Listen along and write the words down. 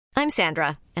I'm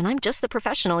Sandra, and I'm just the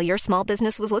professional your small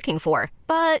business was looking for.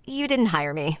 But you didn't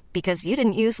hire me because you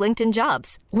didn't use LinkedIn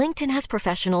Jobs. LinkedIn has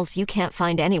professionals you can't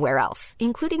find anywhere else,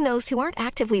 including those who aren't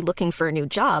actively looking for a new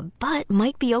job, but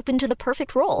might be open to the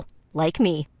perfect role, like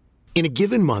me. In a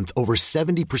given month, over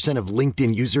 70% of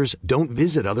LinkedIn users don't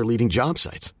visit other leading job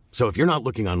sites. So if you're not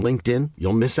looking on LinkedIn,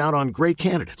 you'll miss out on great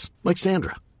candidates like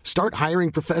Sandra. Start hiring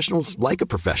professionals like a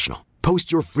professional.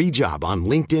 Post your free job on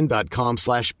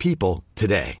linkedin.com/people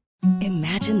today.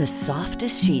 Imagine the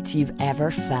softest sheets you've ever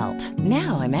felt.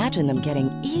 Now imagine them getting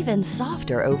even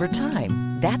softer over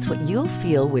time. That's what you'll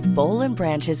feel with Boll &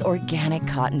 Branch's organic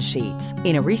cotton sheets.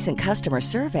 In a recent customer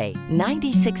survey,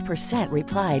 96%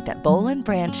 replied that Boll &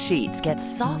 Branch sheets get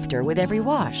softer with every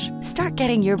wash. Start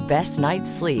getting your best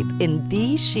night's sleep in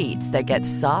these sheets that get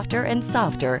softer and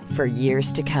softer for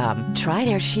years to come. Try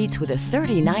their sheets with a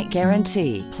 30-night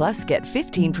guarantee. Plus, get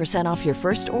 15% off your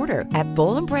first order at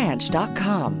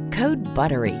bollandbranch.com. Code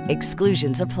BUTTERY.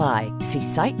 Exclusions apply. See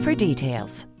site for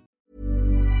details.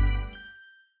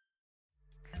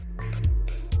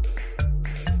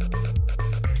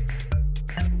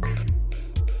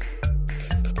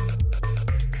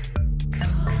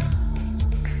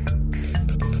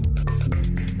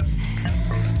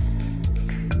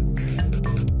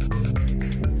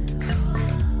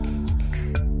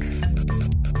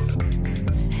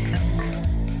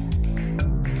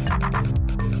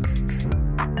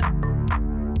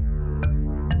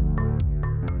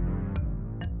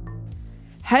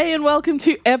 Hey, and welcome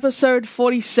to episode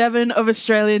 47 of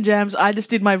Australian Jams. I just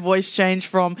did my voice change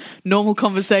from normal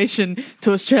conversation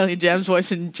to Australian Jams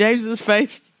voice, and James's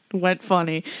face went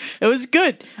funny. It was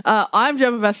good. I'm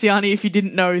Gemma Bastiani, if you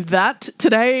didn't know that.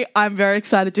 Today, I'm very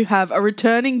excited to have a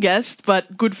returning guest,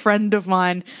 but good friend of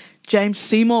mine, James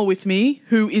Seymour, with me,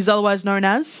 who is otherwise known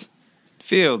as...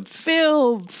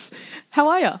 Fields. How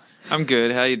are you? I'm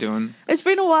good. How you doing? It's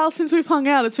been a while since we've hung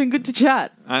out. It's been good to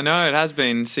chat. I know, it has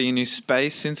been. Seeing new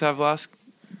space since I've last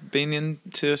been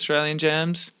into Australian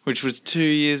Jams, which was 2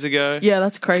 years ago. Yeah,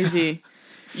 that's crazy.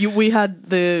 We had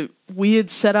the weird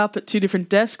setup at two different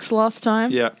desks last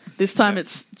time. Yeah. This time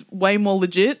it's way more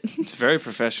legit. It's very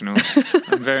professional.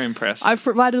 I'm very impressed. I've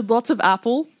provided lots of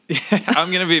apple. Yeah,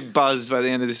 I'm going to be buzzed by the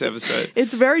end of this episode.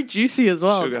 It's very juicy as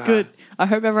well. Sugar it's good. I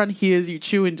hope everyone hears you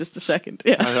chew in just a second.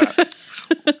 Yeah.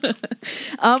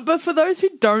 But for those who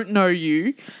don't know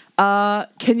you,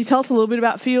 can you tell us a little bit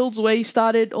about Fields, where you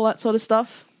started, all that sort of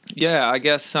stuff? Yeah, I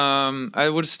guess I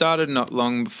would have started not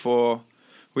long before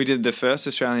we did the first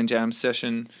Australian Jam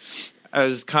session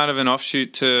as kind of an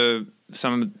offshoot to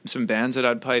some bands that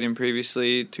I'd played in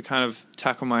previously, to kind of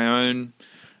tackle my own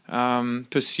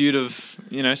pursuit of,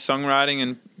 songwriting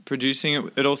and producing.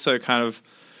 It also kind of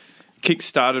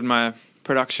kick-started my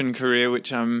production career,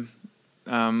 which I'm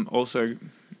also,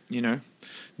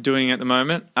 doing at the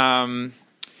moment.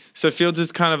 So Fields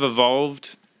has kind of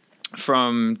evolved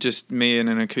from just me and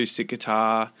an acoustic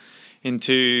guitar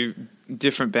into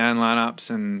different band lineups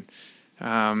and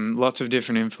lots of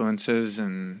different influences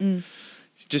and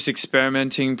just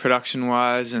experimenting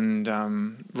production-wise and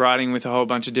writing with a whole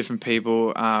bunch of different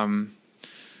people.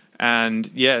 And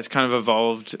yeah, it's kind of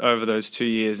evolved over those 2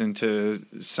 years into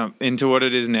what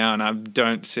it is now, and I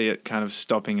don't see it kind of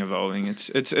stopping evolving.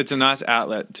 It's a nice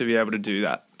outlet to be able to do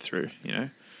that through,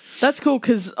 That's cool,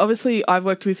 because obviously I've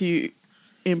worked with you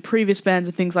in previous bands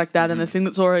and things like that, and the thing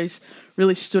that's always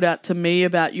really stood out to me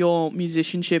about your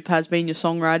musicianship has been your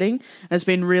songwriting. And it's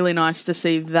been really nice to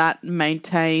see that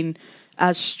maintain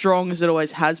as strong as it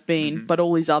always has been, but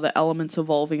all these other elements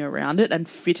evolving around it and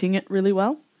fitting it really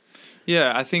well.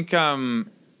 Yeah, I think I've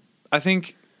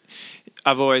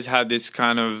always had this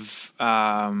kind of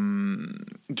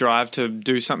drive to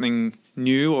do something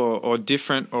new or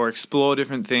different or explore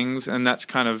different things, and that's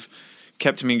kind of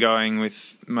kept me going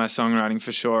with my songwriting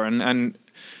for sure. And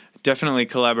definitely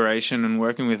collaboration and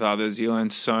working with others, you learn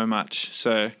so much.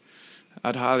 So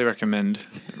I'd highly recommend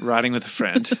writing with a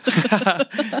friend.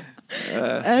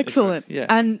 Excellent. Yeah.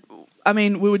 And I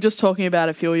mean, we were just talking about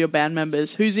a few of your band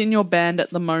members. Who's in your band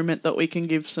at the moment that we can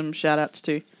give some shout-outs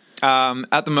to?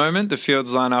 At the moment, the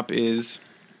Fields lineup is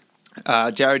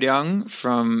Jared Young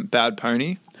from Bad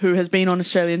Pony. Who has been on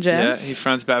Australian Jams. Yeah, he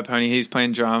fronts Bad Pony. He's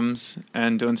playing drums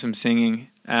and doing some singing.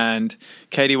 And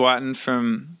Katie Whiten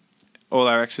from All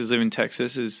Our Exes Live in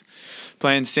Texas is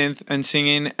playing synth and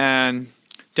singing. And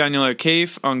Daniel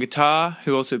O'Keefe on guitar,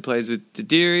 who also plays with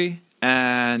Dadiri.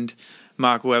 And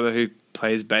Mark Webber, who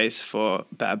plays bass for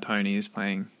Bad Pony, is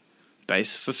playing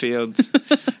bass for Fields.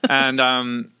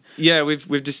 And yeah,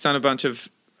 we've just done a bunch of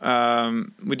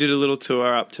we did a little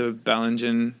tour up to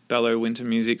Ballingen Bellow Winter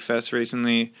Music Fest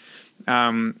recently.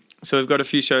 So we've got a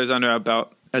few shows under our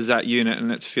belt as that unit,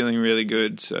 and it's feeling really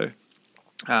good. So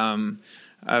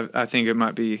I think it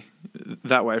might be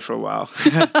that way for a while.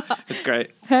 It's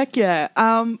great. Heck yeah.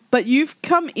 But you've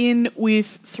come in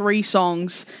with 3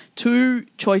 songs, 2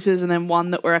 choices, and then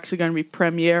one that we're actually going to be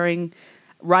premiering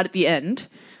right at the end.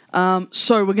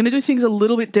 So we're going to do things a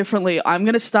little bit differently. I'm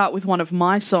going to start with one of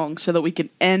my songs so that we can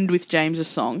end with James's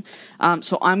song.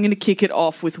 So I'm going to kick it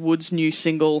off with Wood's new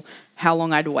single, How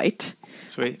Long I'd Wait.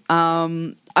 Sweet.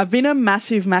 I've been a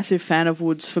massive, massive fan of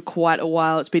Woods for quite a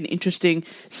while. It's been interesting,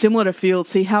 similar to Field,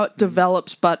 see how it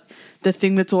develops, but the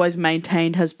thing that's always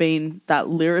maintained has been that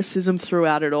lyricism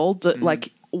throughout it all,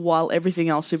 like while everything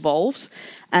else evolves.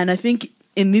 And I think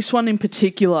in this one in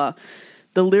particular,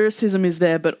 the lyricism is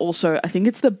there, but also I think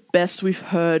it's the best we've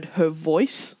heard her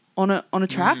voice on a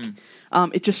track.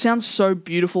 It just sounds so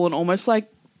beautiful and almost like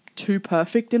too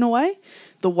perfect in a way.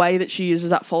 The way that she uses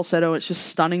that falsetto, it's just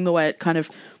stunning the way it kind of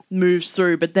moves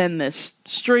through. But then there's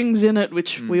strings in it,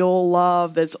 which we all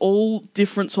love. There's all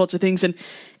different sorts of things. And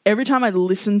every time I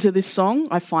listen to this song,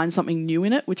 I find something new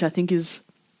in it, which I think is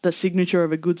the signature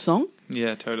of a good song.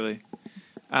 Yeah, totally.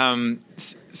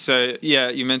 So, yeah,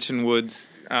 you mentioned Woods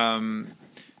kind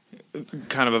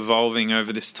of evolving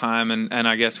over this time. And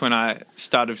I guess when I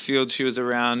started Field, she was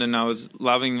around, and I was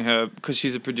loving her because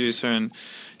she's a producer and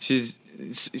she's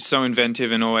so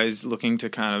inventive and always looking to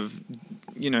kind of,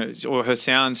 or her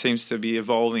sound seems to be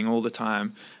evolving all the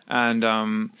time.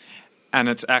 And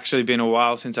it's actually been a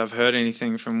while since I've heard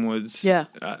anything from Woods,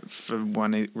 for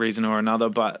one reason or another.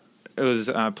 But it was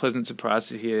a pleasant surprise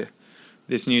to hear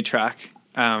this new track.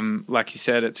 Like you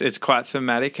said, it's quite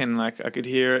thematic, and like I could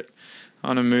hear it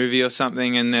on a movie or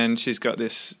something. And then she's got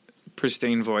this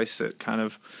pristine voice that kind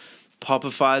of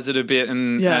popifies it a bit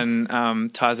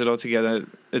and ties it all together.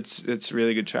 It's a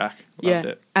really good track. Loved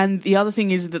it. And the other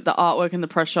thing is that the artwork and the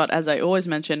press shot, as I always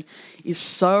mention, is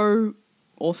so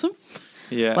awesome.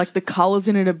 Yeah. Like the colours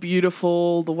in it are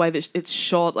beautiful, the way that it's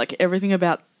shot, like everything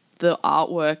about the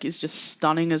artwork is just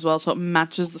stunning as well. So it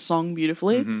matches the song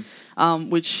beautifully,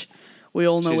 which we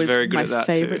all know is my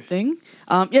favourite thing.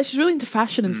 She's really into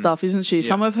fashion and stuff, isn't she? Yeah.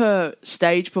 Some of her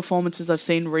stage performances I've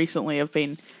seen recently have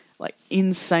been like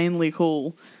insanely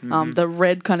cool. The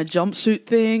red kind of jumpsuit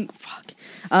thing. Fuck.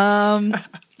 I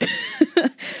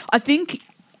think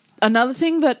another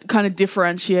thing that kind of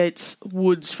differentiates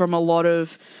Woods from a lot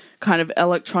of kind of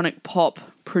electronic pop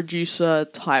producer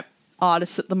type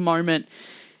artists at the moment,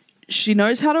 she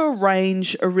knows how to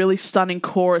arrange a really stunning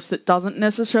chorus that doesn't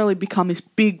necessarily become this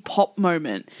big pop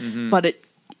moment, but it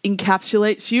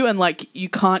encapsulates you and like you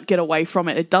can't get away from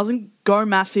it. It doesn't go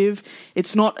massive.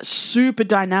 It's not super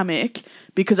dynamic,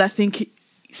 because I think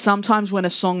sometimes when a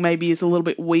song maybe is a little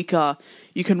bit weaker,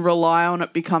 you can rely on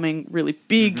it becoming really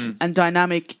big and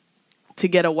dynamic to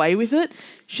get away with it.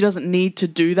 She doesn't need to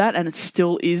do that, and it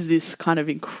still is this kind of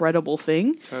incredible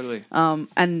thing. Totally.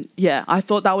 And yeah, I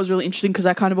thought that was really interesting because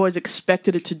I kind of always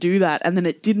expected it to do that, and then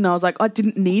it didn't. I was like, I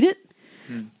didn't need it.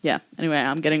 Yeah. Anyway,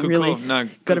 I'm getting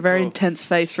got a very intense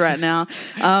face right now.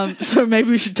 So maybe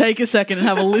we should take a second and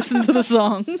have a listen to the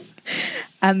song,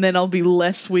 and then I'll be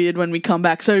less weird when we come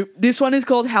back. So this one is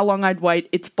called How Long I'd Wait.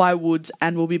 It's by Woods,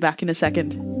 and we'll be back in a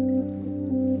second.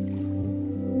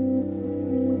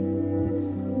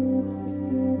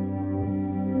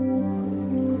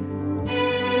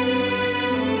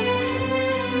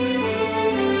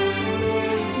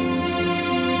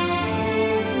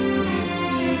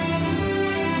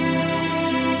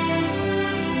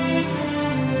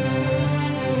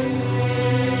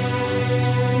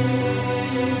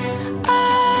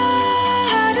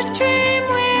 Dream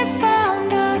we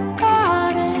found a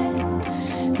garden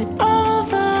with all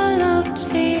the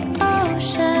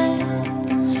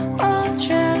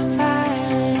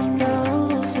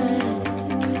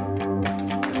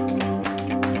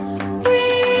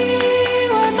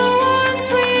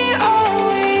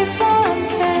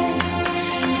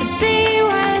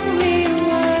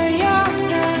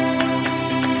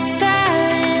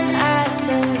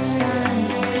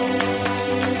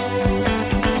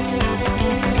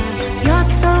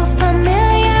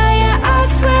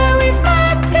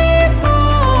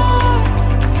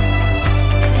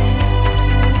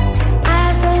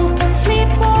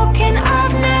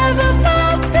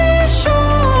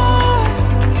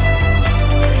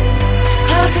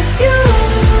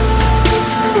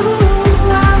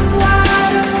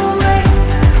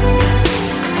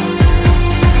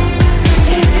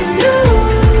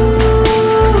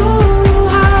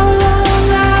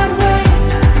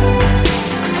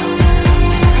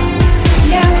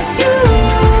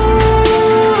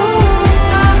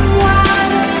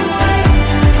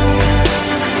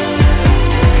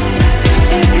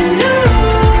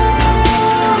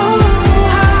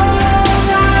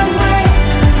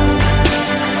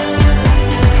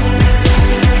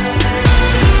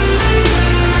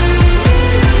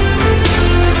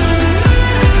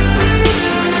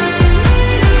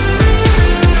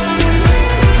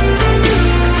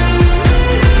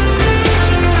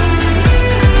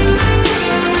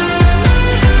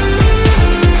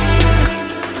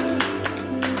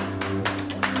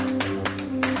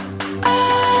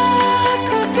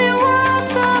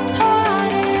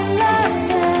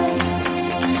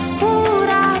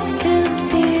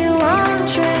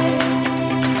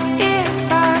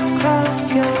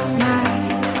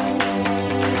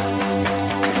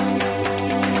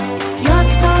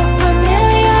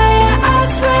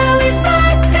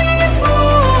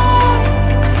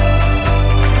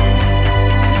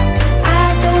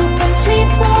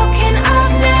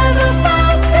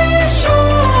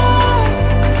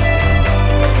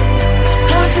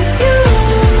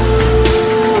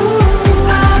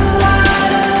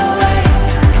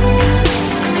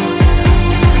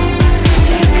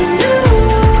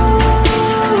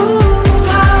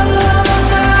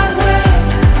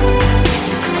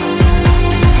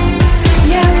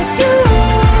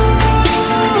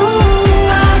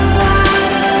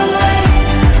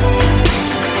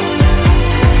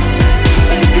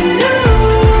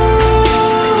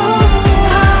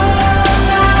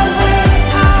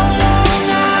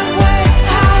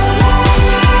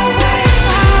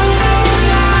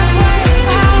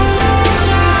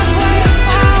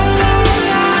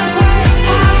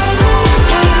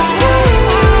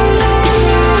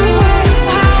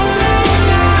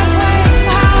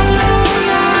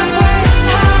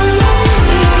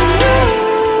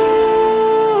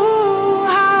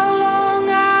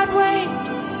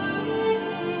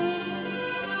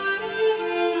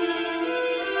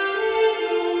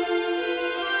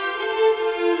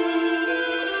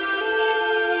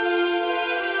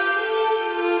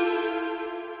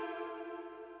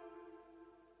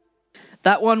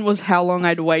That one was How Long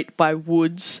I'd Wait by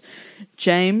Woods.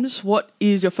 James, what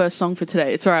is your first song for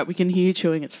today? It's all right. We can hear you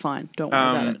chewing. It's fine. Don't worry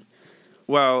about it.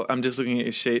 Well, I'm just looking at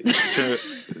your sheet to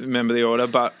remember the order,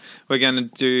 but we're going to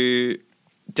do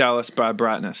Dallas by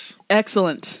Brightness.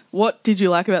 Excellent. What did you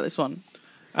like about this one?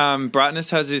 Brightness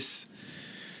has this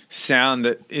sound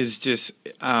that is just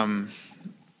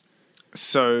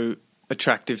so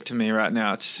attractive to me right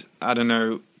now. It's, I don't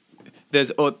know,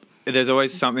 there's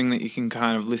always something that you can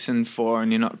kind of listen for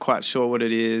and you're not quite sure what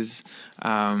it is.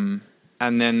 And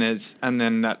then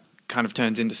that kind of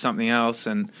turns into something else.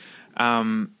 And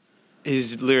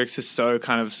his lyrics are so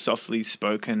kind of softly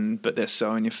spoken, but they're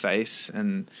so in your face.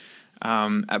 And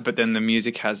but then the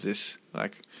music has this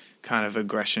like kind of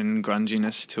aggression,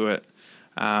 grunginess to it.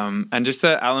 And just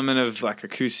the element of like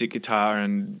acoustic guitar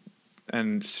and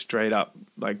straight up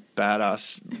like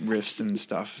badass riffs and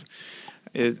stuff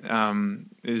is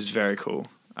very cool.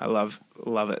 I love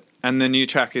it. And the new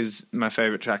track is my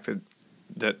favorite track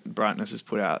that Brightness has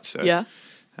put out. So yeah.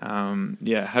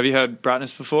 Have you heard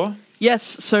Brightness before? Yes.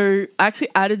 So I actually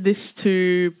added this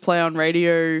to play on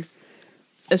radio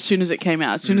as soon as it came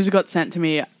out. As soon as it got sent to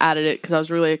me, I added it because I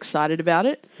was really excited about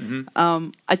it. Mm-hmm.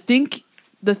 I think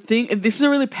this is a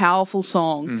really powerful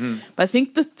song, but I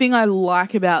think the thing I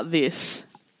like about this,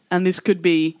 and this could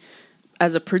be,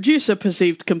 as a producer,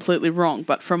 perceived completely wrong,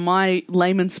 but from my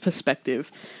layman's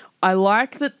perspective, I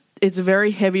like that it's very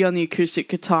heavy on the acoustic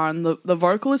guitar and the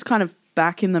vocal is kind of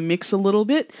back in the mix a little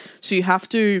bit, so you have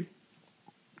to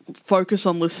focus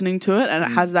on listening to it, and it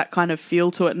has that kind of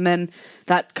feel to it, and then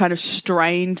that kind of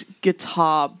strained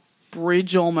guitar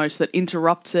bridge almost that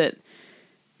interrupts it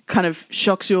kind of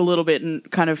shocks you a little bit and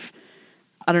kind of,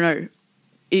 I don't know,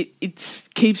 it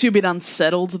keeps you a bit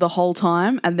unsettled the whole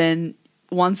time, and then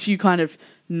once you kind of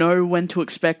know when to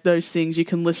expect those things, you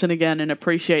can listen again and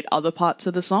appreciate other parts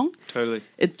of the song. Totally.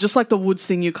 It's just like the Woods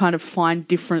thing, you kind of find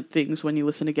different things when you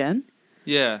listen again.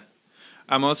 Yeah.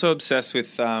 I'm also obsessed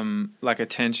with like a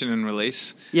tension and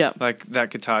release. Yeah. Like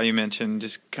that guitar you mentioned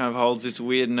just kind of holds this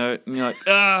weird note and you're like,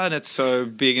 and it's so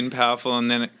big and powerful,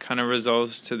 and then it kind of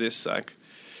resolves to this like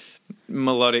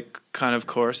melodic kind of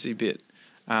chorusy bit.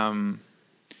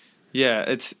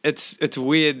 It's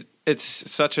weird. It's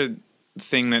such a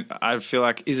thing that I feel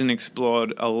like isn't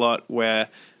explored a lot, where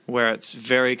it's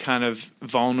very kind of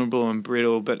vulnerable and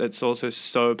brittle, but it's also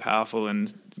so powerful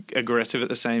and aggressive at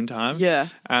the same time. Yeah.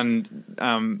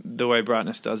 And the way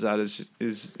Brightness does that is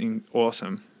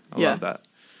awesome. I love that.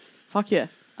 Fuck yeah.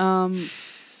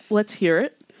 Let's hear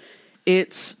it.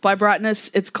 It's by Brightness.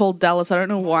 It's called Dallas. I don't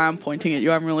know why I'm pointing at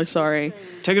you. I'm really sorry.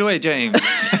 Take it away, James.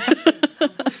 People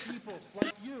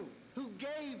like you who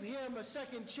gave him a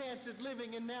second chance at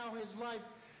living, and now his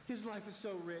life is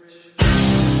so rich.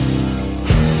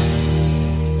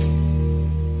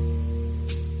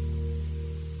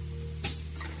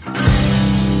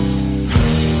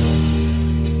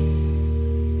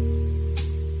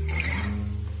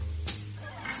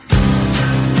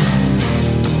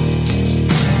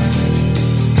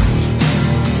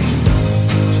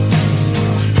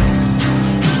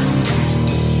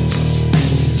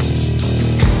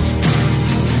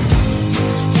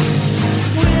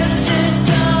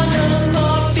 Down a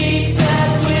morphine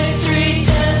path with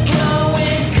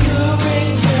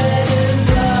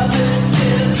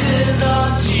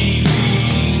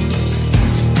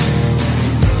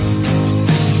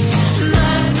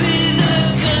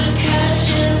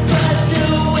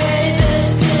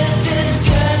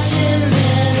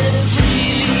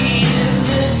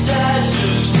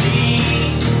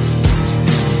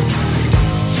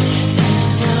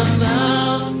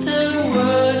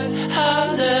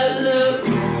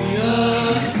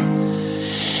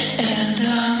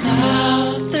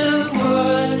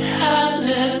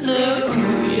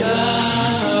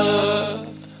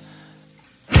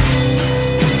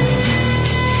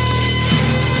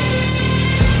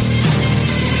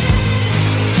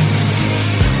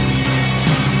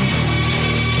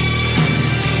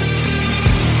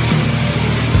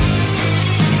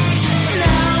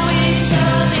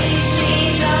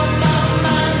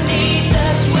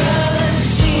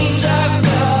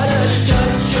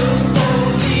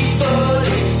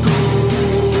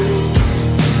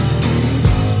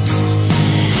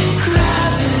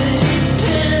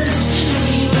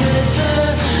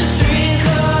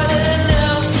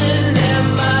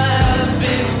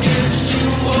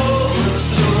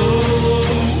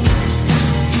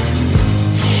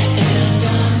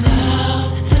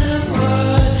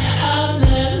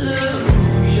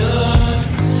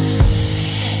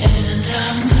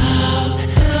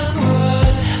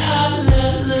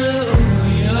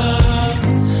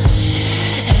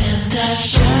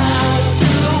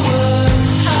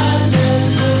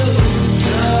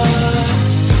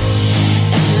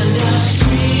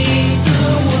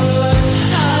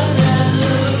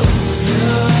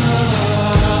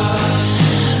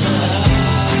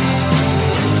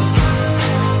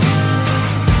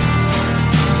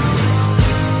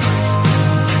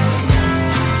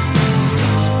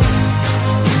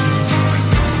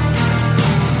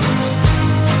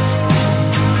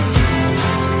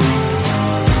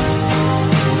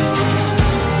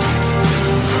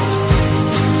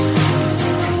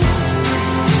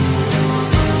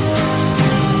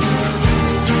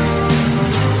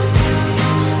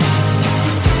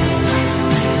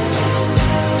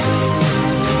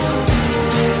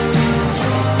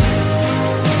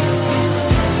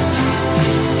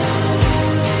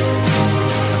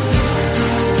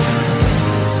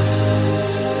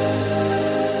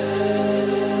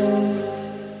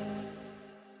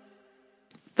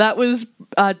That was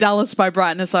Dallas by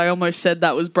Brightness. I almost said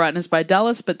that was Brightness by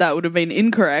Dallas, but that would have been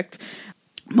incorrect.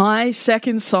 My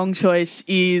second song choice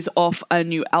is off a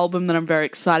new album that I'm very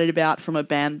excited about from a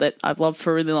band that I've loved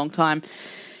for a really long time.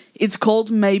 It's called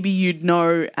Maybe You'd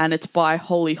Know, and it's by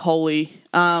Holy Holy.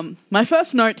 My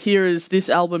first note here is this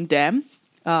album, damn.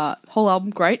 Whole album,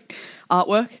 great.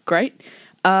 Artwork, great.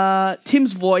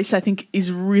 Tim's voice, I think,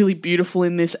 is really beautiful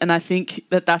in this, and I think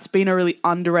that that's been a really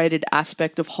underrated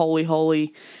aspect of Holy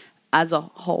Holy as a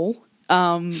whole.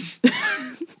 I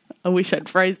wish I'd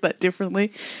phrased that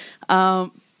differently.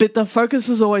 But the focus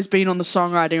has always been on the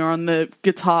songwriting or on the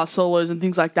guitar solos and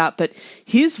things like that. But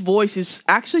his voice is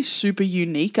actually super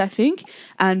unique, I think.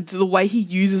 And the way he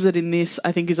uses it in this,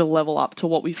 I think, is a level up to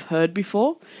what we've heard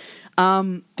before.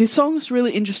 This song is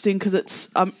really interesting because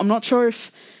it's... I'm not sure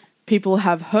if people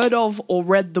have heard of or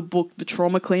read the book The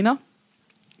Trauma Cleaner.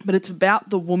 But it's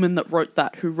about the woman that wrote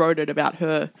that, who wrote it about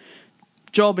her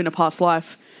job in a past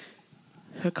life,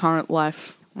 her current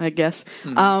life, I guess.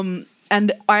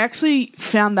 And I actually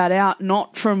found that out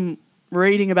not from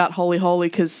reading about Holy Holy,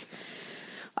 because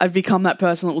I've become that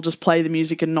person that will just play the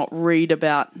music and not read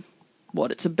about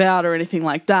what it's about or anything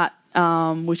like that,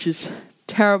 which is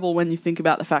terrible when you think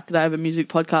about the fact that I have a music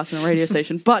podcast and a radio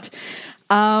station. But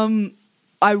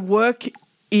I work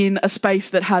in a space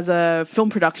that has a film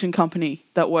production company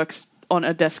that works on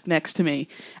a desk next to me,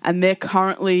 and they're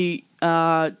currently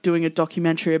doing a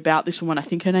documentary about this woman. I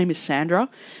think her name is Sandra.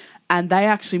 And they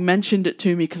actually mentioned it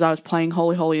to me because I was playing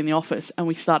Holy Holy in the office, and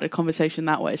we started a conversation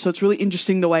that way. So it's really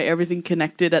interesting the way everything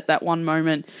connected at that one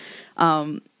moment.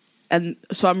 And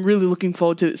so I'm really looking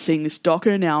forward to seeing this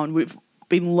doco now. And we've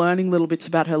been learning little bits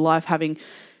about her life, having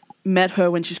met her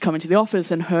when she's come into the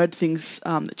office and heard things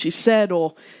that she said,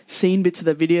 or seen bits of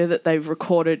the video that they've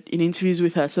recorded in interviews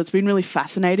with her. So it's been really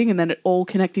fascinating. And then it all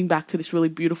connecting back to this really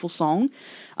beautiful song,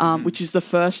 which is the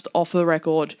first off the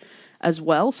record as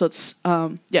well. So it's,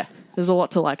 there's a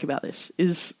lot to like about this,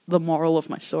 is the moral of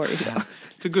my story.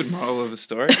 It's a good moral of a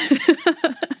story.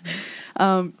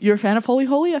 You're a fan of Holy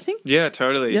Holy, I think? Yeah,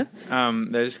 totally. Yeah?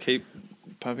 They just keep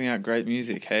pumping out great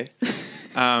music, hey?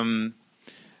 I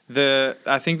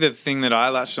think the thing that I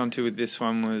latched onto with this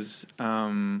one was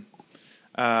like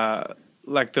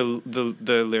the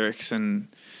lyrics, and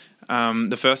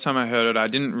the first time I heard it, I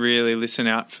didn't really listen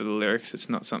out for the lyrics. It's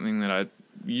not something that I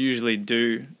usually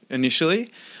do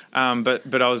initially,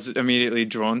 but I was immediately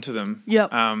drawn to them.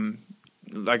 Yep.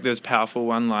 Like there's powerful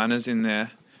one-liners in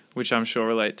there, which I'm sure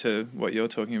relate to what you're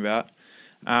talking about.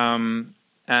 And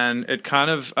it kind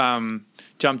of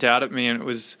jumped out at me, and it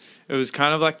was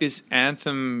kind of like this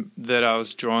anthem that I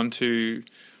was drawn to.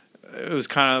 It was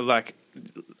kind of like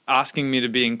asking me to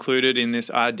be included in this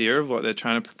idea of what they're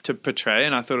trying to portray,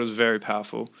 and I thought it was very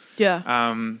powerful.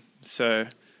 Yeah. So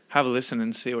have a listen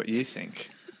and see what you think.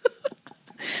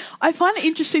 I find it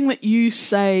interesting that you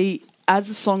say, as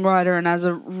a songwriter and as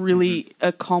a really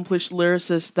accomplished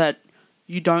lyricist, that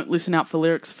you don't listen out for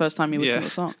lyrics the first time you listen to a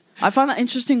song. I find that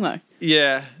interesting, though.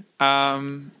 Yeah.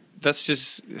 That's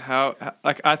just how,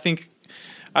 like, I think,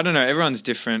 I don't know, everyone's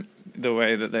different the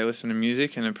way that they listen to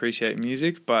music and appreciate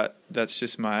music, but that's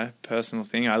just my personal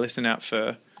thing. I listen out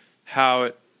for how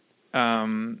it,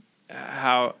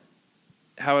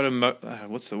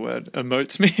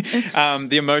 emotes me.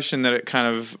 The emotion that it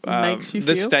kind of makes you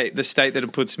the feel? the state that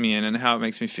it puts me in, and how it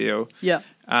makes me feel. Yeah.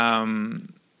 And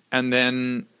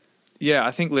then,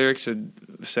 I think lyrics are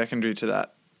secondary to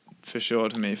that for sure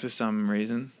to me for some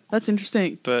reason. That's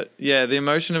interesting. But the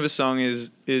emotion of a song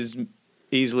is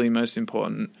easily most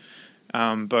important,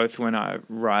 both when I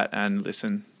write and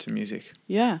listen to music.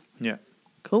 Yeah. Yeah.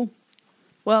 Cool.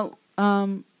 Well,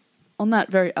 on that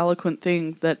very eloquent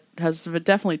thing that has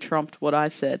definitely trumped what I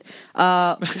said,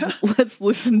 let's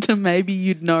listen to Maybe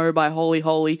You'd Know by Holy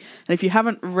Holy. And if you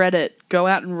haven't read it, go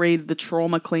out and read The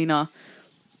Trauma Cleaner.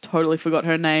 Totally forgot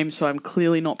her name, so I'm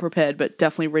clearly not prepared, but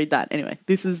definitely read that. Anyway,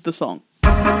 this is the song.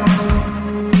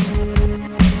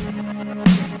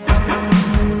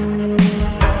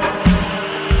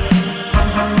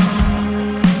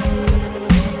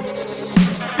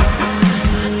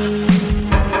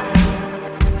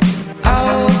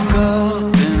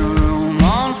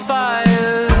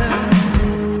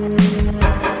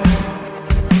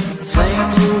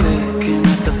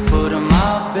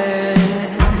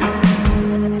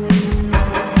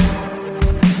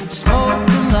 Smoke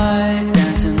and light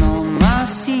dancing on my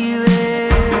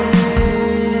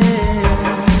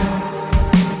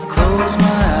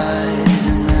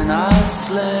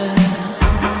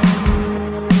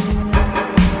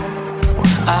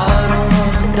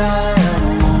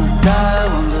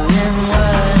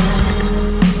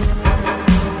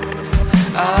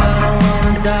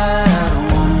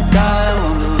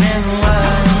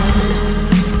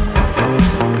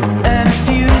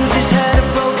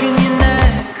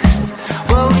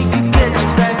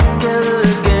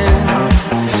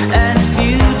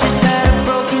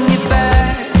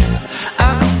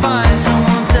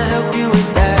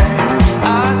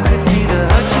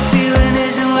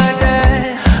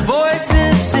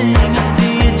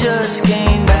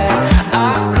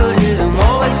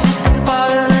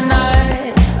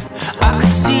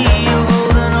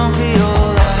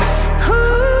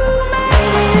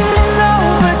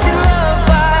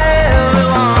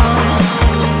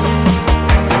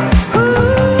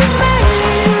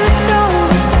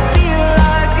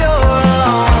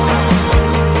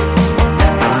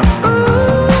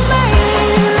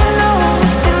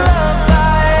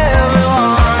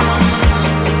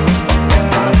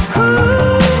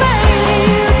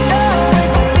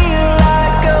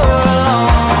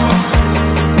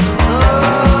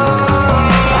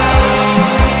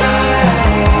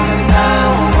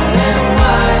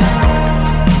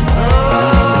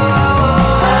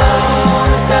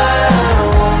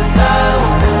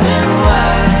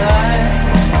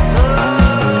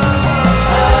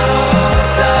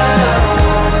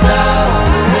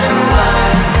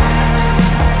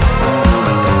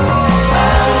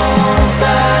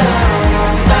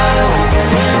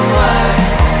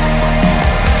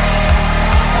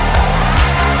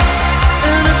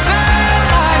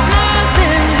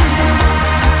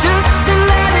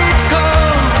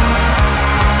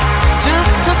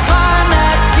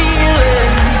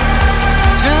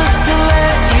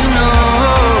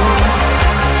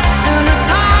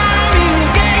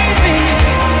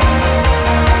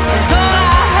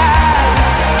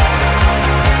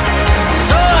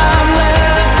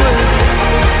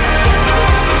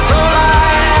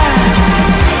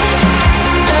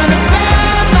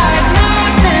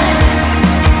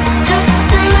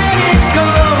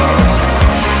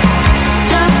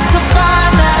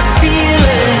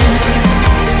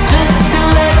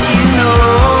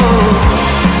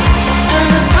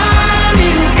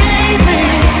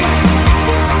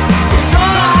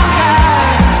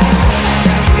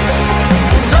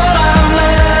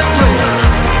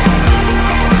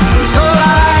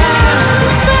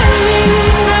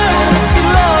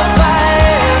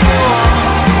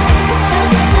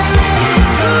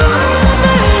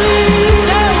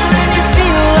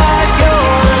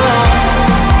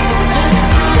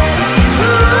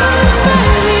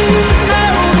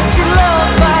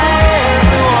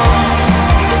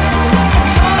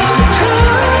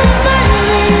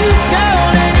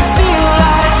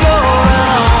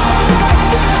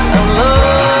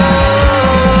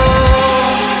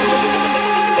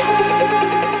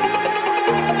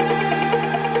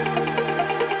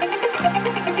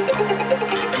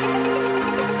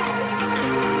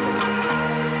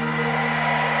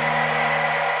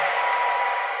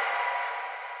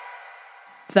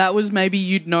That was Maybe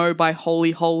You'd Know by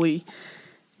Holy Holy.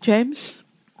 James,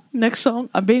 next song.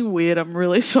 I'm being weird. I'm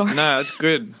really sorry. No, it's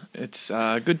good. It's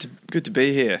good to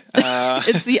be here.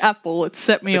 It's the apple. It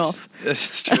set me off.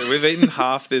 It's true. We've eaten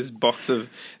half this box of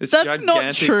this That's gigantic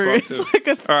not true. box It's of, like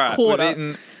a all right, quarter. We've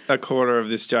eaten a quarter of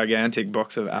this gigantic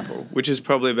box of apple, which is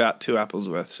probably about 2 apples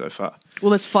worth so far.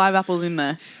 Well, there's 5 apples in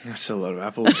there. That's a lot of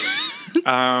apples.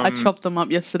 I chopped them up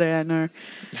yesterday, I know.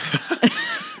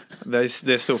 They're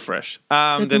still fresh.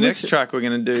 They're The next delicious. track we're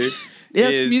going to do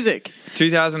Yes, is music.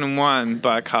 2001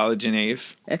 by Carla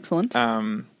Geneve. Excellent.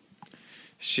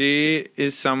 She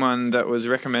is someone that was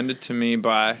recommended to me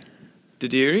by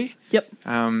Didiri. Yep.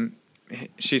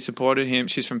 She supported him.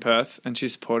 She's from Perth, and she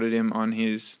supported him on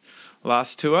his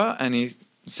last tour, and he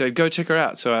said, go check her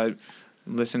out. So I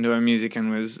listened to her music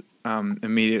and was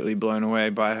immediately blown away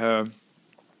by her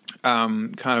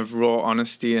kind of raw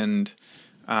honesty and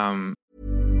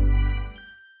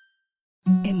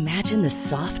Imagine the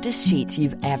softest sheets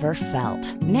you've ever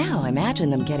felt. Now imagine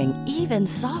them getting even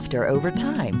softer over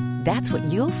time. That's what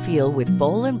you'll feel with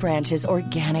Bowl and Branch's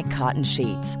organic cotton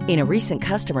sheets. In a recent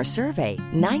customer survey,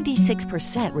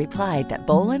 96% replied that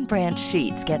Bowl and Branch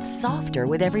sheets get softer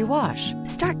with every wash.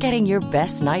 Start getting your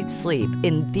best night's sleep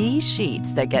in these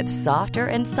sheets that get softer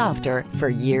and softer for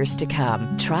years to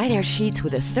come. Try their sheets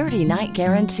with a 30-night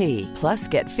guarantee. Plus,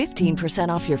 get 15%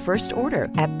 off your first order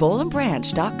at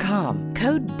bowlandbranch.com.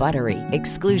 Code BUTTERY.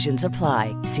 Exclusions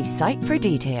apply. See site for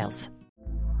details.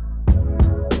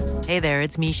 Hey there,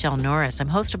 it's Michelle Norris. I'm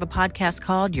host of a podcast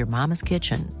called Your Mama's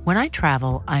Kitchen. When I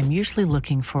travel, I'm usually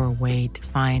looking for a way to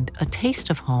find a taste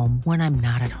of home when I'm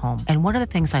not at home. And one of the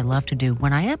things I love to do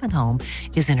when I am at home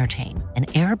is entertain. And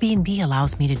Airbnb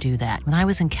allows me to do that. When I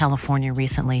was in California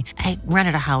recently, I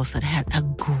rented a house that had a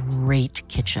great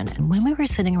kitchen. And when we were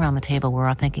sitting around the table, we were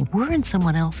all thinking, we're in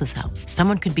someone else's house.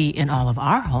 Someone could be in all of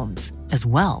our homes as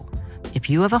well. If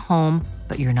you have a home,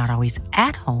 but you're not always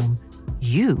at home,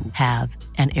 you have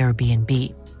an Airbnb.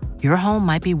 Your home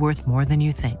might be worth more than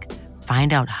you think.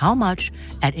 Find out how much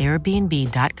at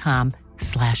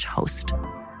airbnb.com/host.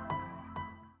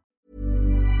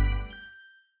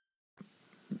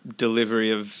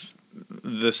 delivery of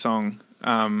the song.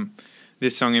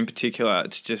 This song in particular,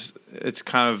 it's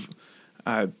kind of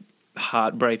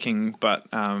heartbreaking, but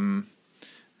I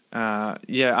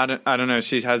don't know.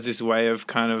 She has this way of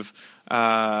kind of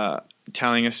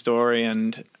telling a story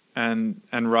and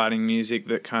writing music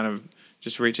that kind of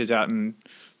just reaches out and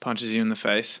punches you in the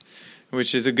face,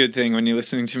 which is a good thing when you're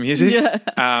listening to music. Yeah.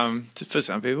 For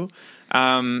some people.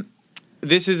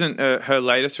 This isn't her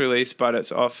latest release, but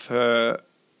it's off her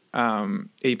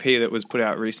EP that was put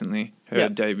out recently, her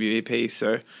debut EP.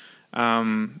 So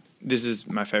this is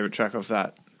my favorite track off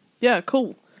that. Yeah,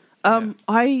 cool.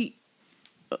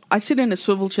 I sit in a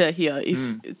swivel chair here,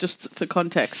 just for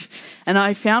context, and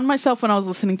I found myself when I was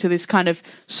listening to this kind of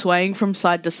swaying from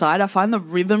side to side. I find the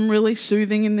rhythm really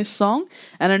soothing in this song,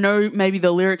 and I know maybe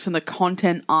the lyrics and the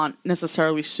content aren't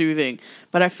necessarily soothing,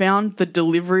 but I found the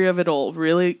delivery of it all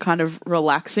really kind of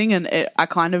relaxing, and I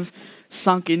kind of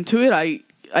sunk into it. I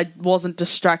wasn't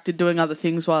distracted doing other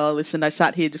things while I listened. I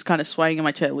sat here just kind of swaying in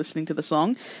my chair listening to the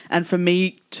song, and for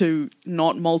me to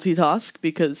not multitask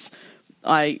because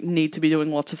I need to be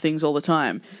doing lots of things all the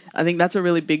time, I think that's a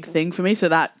really big thing for me. So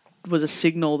that was a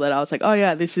signal that I was like, oh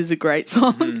yeah, this is a great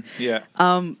song. Yeah.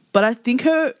 But I think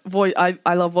her voice,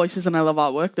 I love voices and I love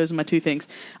artwork. Those are my two things.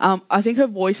 I think her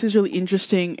voice is really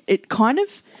interesting. It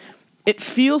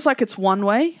feels like it's one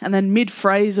way, and then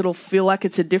mid-phrase it'll feel like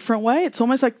it's a different way. It's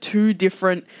almost like two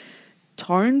different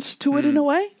tones to it in a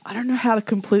way. I don't know how to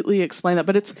completely explain that,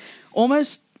 but it's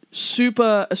almost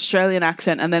super Australian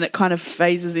accent, and then it kind of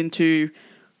phases into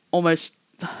almost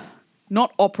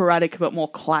not operatic but more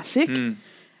classic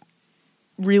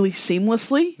really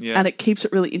seamlessly, and it keeps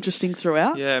it really interesting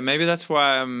throughout. Yeah, maybe that's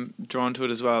why I'm drawn to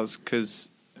it as well, is because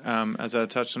as I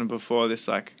touched on it before, this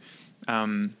like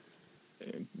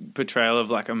portrayal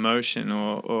of like emotion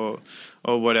or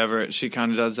whatever, she kind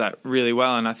of does that really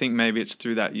well, and I think maybe it's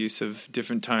through that use of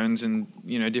different tones and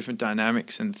different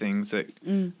dynamics and things that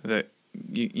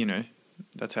you know,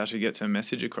 that's how she gets her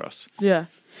message across. Yeah.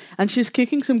 And she's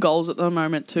kicking some goals at the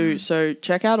moment too, so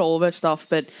check out all of her stuff.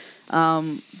 But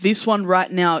this one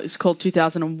right now is called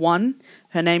 2001.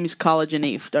 Her name is Carla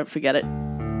Geneve. Don't forget it.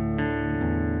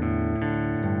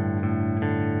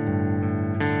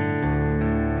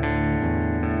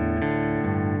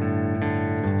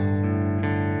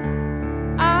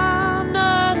 I'm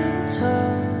not in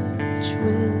touch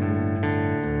with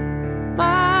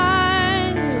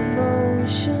my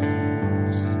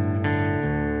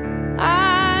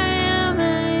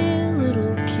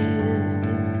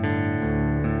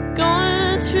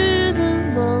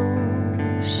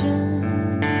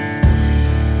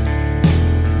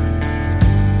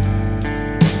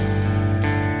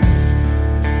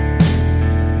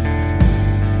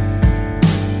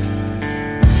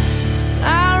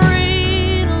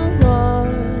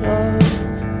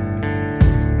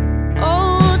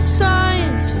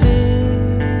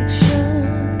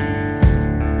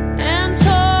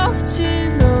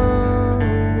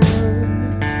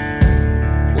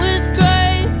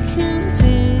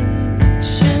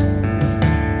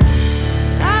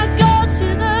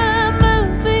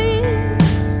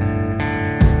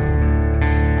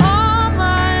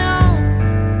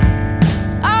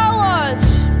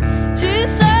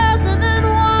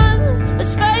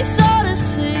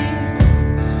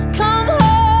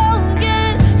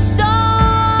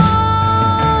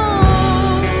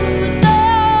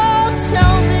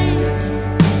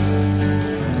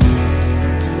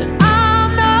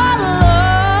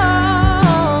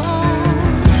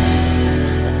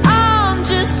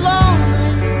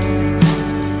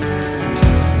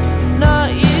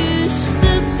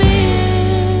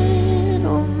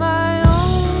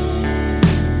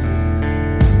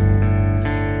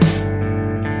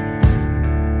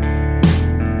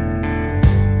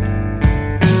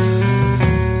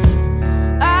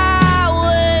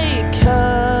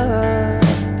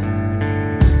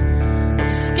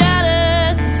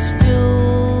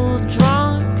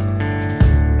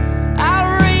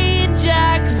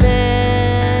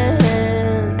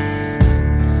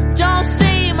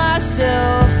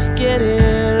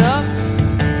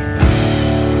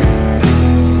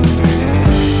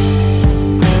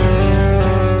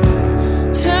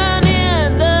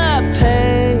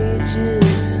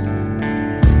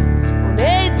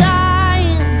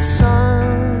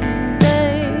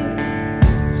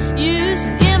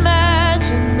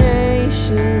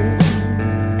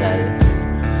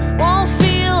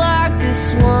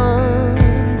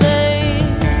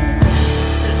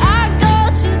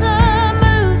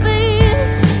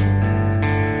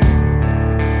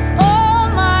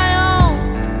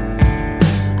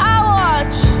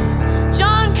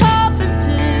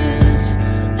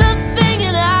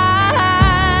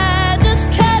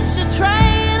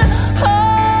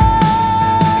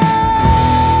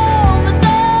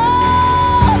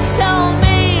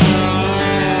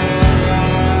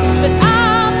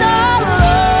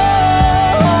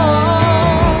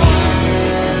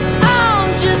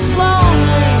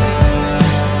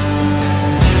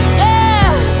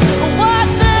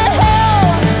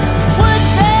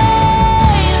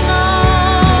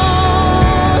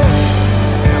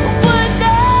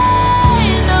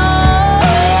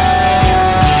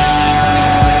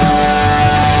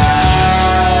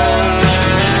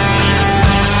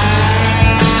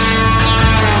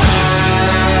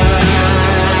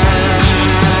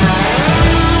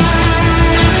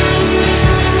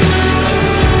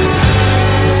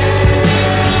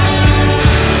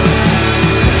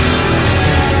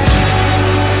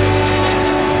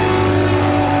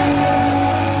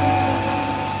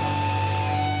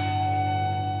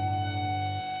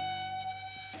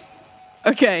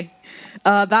Okay.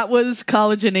 That was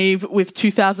Carla Genevieve with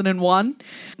 2001.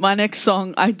 My next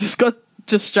song, I just got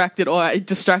distracted, or I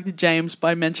distracted James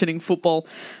by mentioning football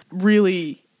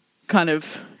really kind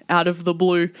of out of the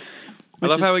blue. I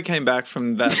love how we came back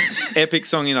from that epic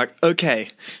song. You're like, okay.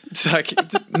 It's like,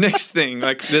 next thing.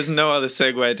 Like, there's no other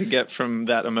segue to get from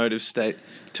that emotive state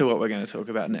to what we're going to talk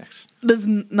about next. There's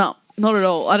no, not at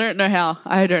all. I don't know how.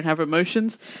 I don't have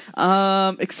emotions,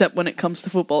 except when it comes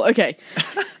to football. Okay.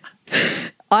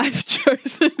 I've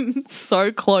chosen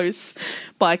So Close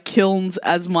by Kilns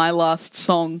as my last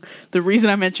song. The reason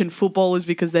I mentioned football is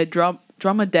because their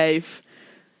drummer Dave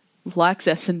likes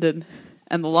Essendon,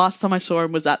 and the last time I saw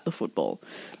him was at the football.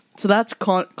 So that's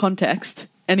context.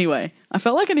 Anyway, I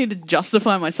felt like I needed to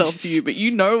justify myself to you, but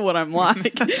you know what I'm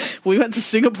like. We went to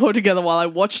Singapore together while I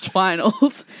watched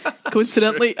finals,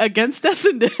 coincidentally against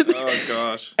Essendon. Oh,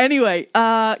 gosh. Anyway,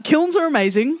 Kilns are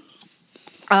amazing.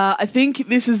 I think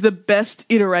this is the best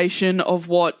iteration of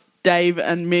what Dave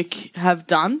and Mick have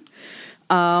done.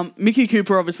 Mickey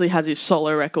Cooper obviously has his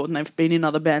solo record, and they've been in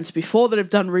other bands before that have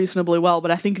done reasonably well,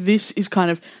 but I think this is kind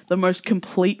of the most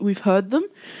complete we've heard them.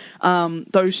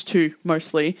 Those two,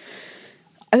 mostly.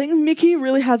 I think Mickey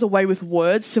really has a way with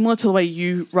words, similar to the way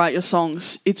you write your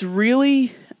songs. It's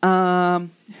really,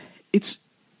 it's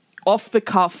off the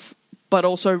cuff, but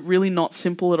also really not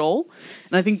simple at all.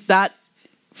 And I think that,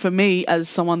 for me, as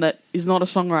someone that is not a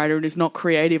songwriter and is not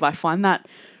creative, I find that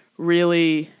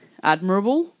really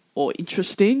admirable or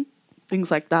interesting,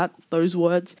 things like that, those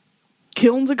words.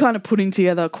 Kilns are kind of putting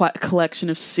together quite a collection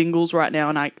of singles right now,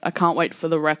 and I can't wait for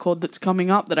the record that's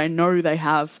coming up that I know they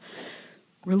have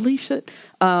released it.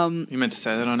 You meant to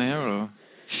say that on air, or?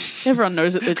 Everyone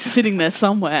knows it. It's sitting there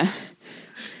somewhere.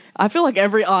 I feel like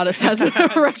every artist has a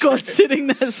record sitting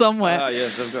there somewhere. Ah,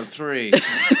 yes, I've got 3.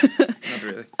 Not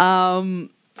really.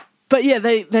 But yeah,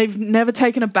 they've never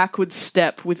taken a backward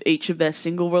step with each of their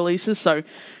single releases. So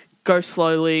Go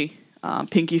Slowly,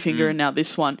 Pinky Finger, and now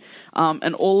this one.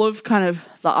 And all of kind of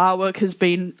the artwork has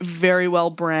been very well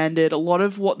branded. A lot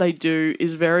of what they do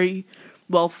is very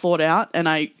well thought out, and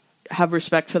I have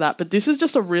respect for that. But this is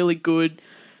just a really good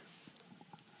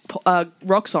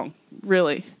rock song,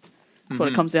 really. That's what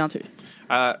it comes down to.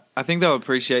 I think they'll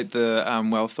appreciate the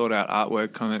well thought out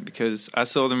artwork comment, because I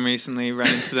saw them recently,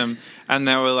 ran into them, and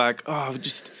they were like, "Oh,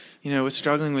 we're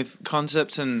struggling with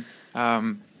concepts, and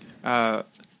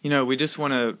we just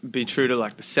want to be true to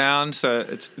like the sound." So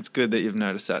it's good that you've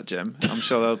noticed that, Jem. I'm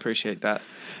sure they'll appreciate that.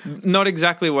 Not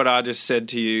exactly what I just said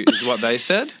to you is what they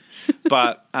said,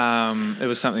 but it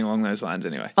was something along those lines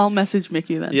anyway. I'll message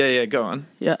Mickey then. Yeah, go on.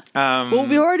 Yeah. Well,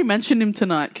 we already mentioned him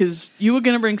tonight because you were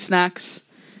going to bring snacks.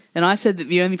 And I said that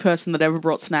the only person that ever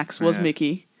brought snacks was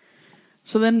Mickey.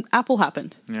 So then Apple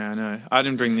happened. Yeah, I know. I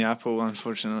didn't bring the Apple,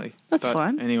 unfortunately. That's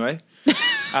fine. Anyway.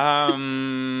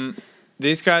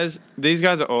 These guys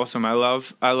are awesome. I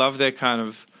love their kind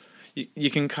of... You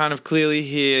can kind of clearly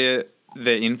hear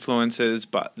their influences,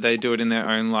 but they do it in their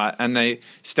own light. And they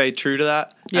stay true to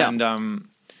that. Yeah.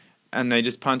 And they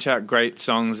just punch out great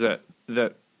songs that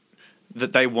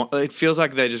they want. It feels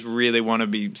like they just really want to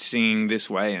be singing this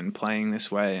way and playing this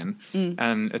way, and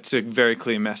it's a very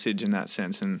clear message in that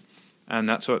sense, and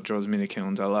that's what draws me to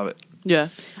Kilns. I love it. Yeah.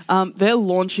 They're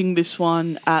launching this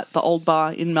one at the Old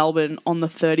Bar in Melbourne on the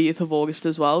 30th of August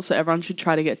as well, so everyone should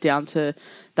try to get down to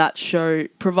that show.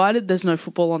 Provided there's no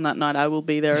football on that night, I will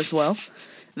be there as well.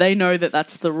 They know that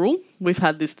that's the rule. We've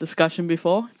had this discussion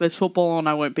before. If there's football on,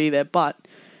 I won't be there, but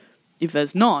if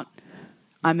there's not,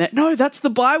 I'm there. No, that's the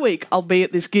bye week. I'll be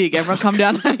at this gig. Everyone come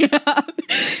down and hang out.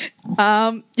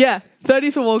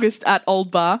 30th of August at Old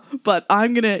Bar. But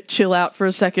I'm going to chill out for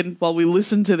a second while we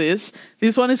listen to this.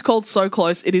 This one is called So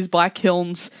Close. It is by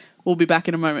Kilns. We'll be back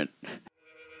in a moment.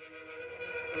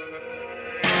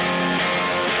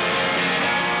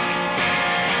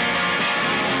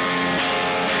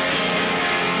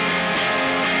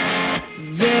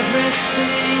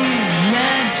 Everything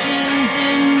imagined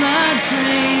in my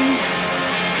dreams,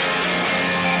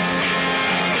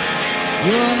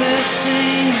 you're the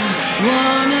thing I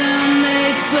wanna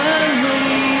make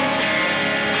believe.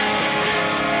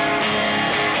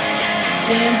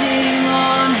 Standing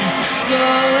on a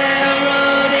slow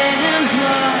eroding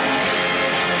bluff,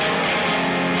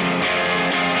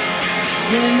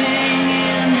 swimming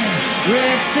in the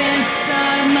rip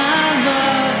inside my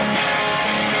love.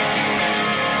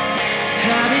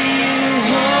 How do you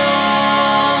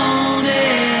hold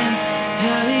it?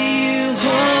 How do you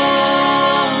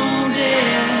hold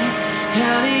it?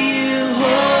 How do you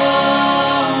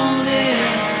hold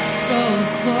it so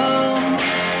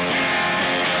close?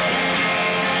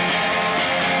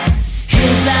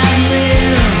 Here's that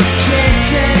little kick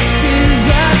to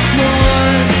the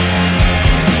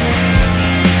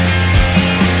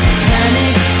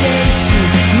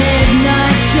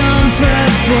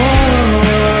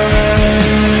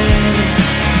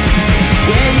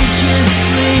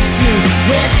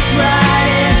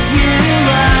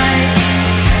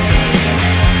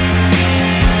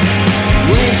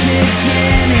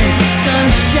beginning,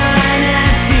 sunshine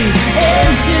at the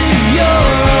ends of your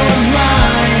own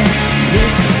line.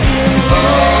 This is still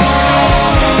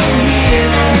all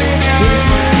here. This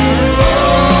is still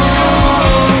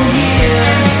all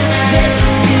here. This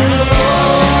is still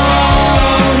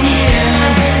all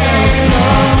here. So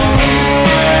close.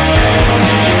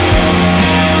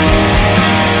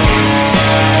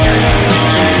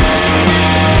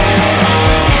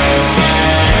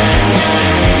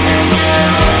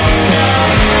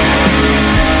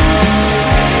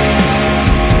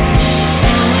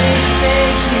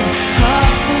 Taking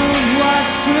half of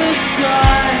what's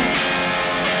prescribed.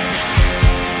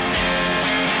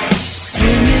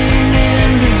 Swimming in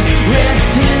the rip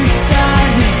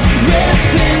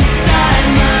inside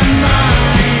my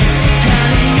mind. How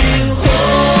do you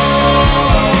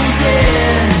hold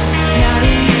it? How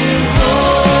do you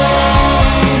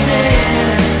hold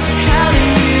it? How do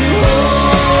you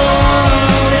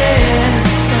hold it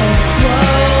so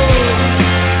close?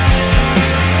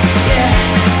 Yeah,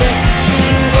 this is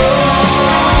still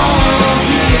all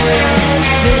here.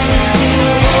 This is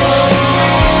still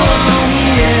all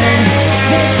here.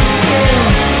 This is still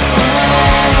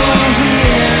all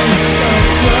here. So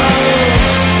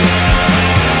close.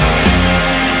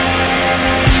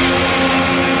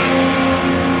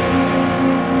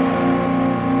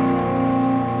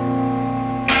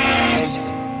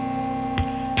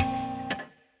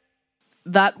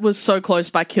 That was So Close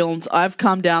by Kilns. I've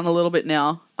calmed down a little bit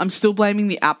now. I'm still blaming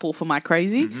the apple for my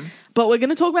crazy. But we're going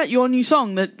to talk about your new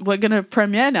song that we're going to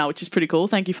premiere now, which is pretty cool.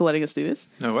 Thank you for letting us do this.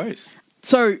 No worries.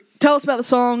 So tell us about the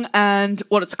song and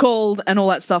what it's called and all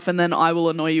that stuff, and then I will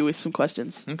annoy you with some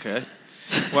questions. Okay.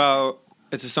 Well,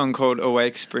 it's a song called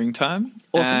Awake Springtime.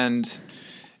 Awesome. And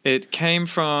it came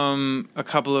from a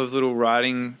couple of little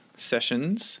writing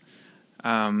sessions.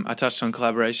 I touched on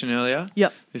collaboration earlier.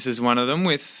 Yep. This is one of them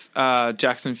with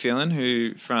Jackson Phelan,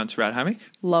 who fronts Rat Hammock.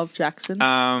 Love Jackson.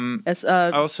 As I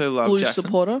a also love Blues Jackson.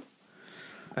 supporter.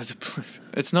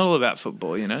 It's not all about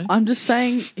football, you know? I'm just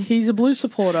saying he's a Blues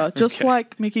supporter, just Okay.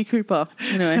 like Mickey Cooper.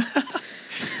 Anyway.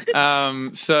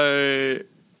 So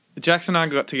Jackson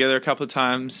and I got together a couple of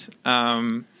times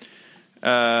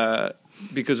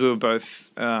because we were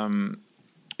both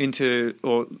into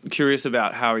or curious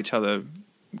about how each other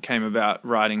came about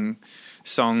writing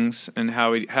songs and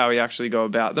how we actually go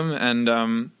about them,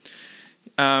 and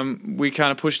we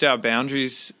kind of pushed our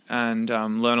boundaries and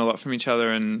learned a lot from each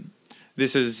other, and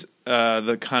this is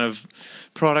the kind of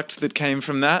product that came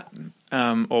from that,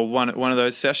 or one of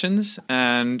those sessions,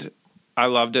 and I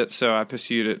loved it, so I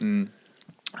pursued it and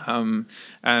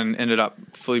ended up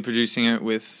fully producing it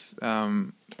with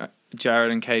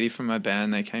Jared and Katie from my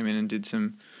band. They came in and did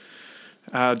some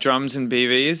drums and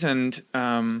BVs, and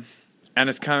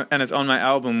it's on my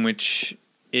album, which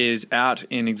is out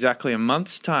in exactly a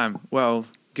month's time. Well,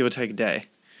 give or take a day.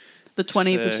 The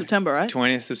 20th of September, right?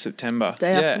 20th of September.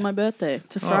 Day after my birthday.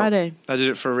 It's a Friday. I did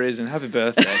it for a reason. Happy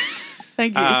birthday.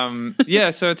 Thank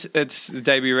you. So it's the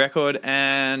debut record,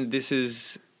 and this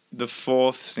is the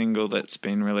 4th single that's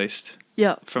been released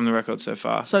Yeah. from the record so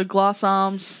far. So Glass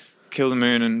Arms. Kill the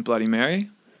Moon and Bloody Mary.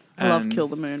 I love And- Kill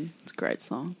the Moon. It's a great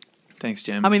song. Thanks,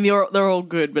 Jim. I mean, they're all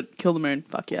good, but Kill the Moon,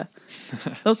 fuck yeah.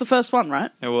 That was the first one,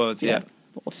 right? It was, yeah.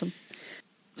 Awesome.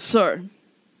 So,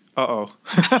 Uh-oh.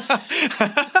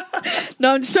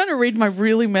 no, I'm just trying to read my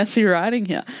really messy writing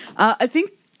here. I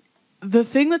think the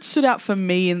thing that stood out for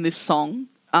me in this song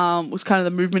was kind of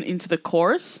the movement into the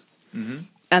chorus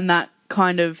and that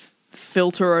kind of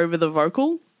filter over the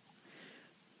vocal.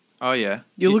 Oh, yeah.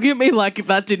 You're looking at me like if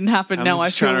that didn't happen I'm now, I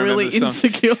just feel trying to really remember the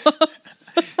song. insecure.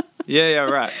 Yeah,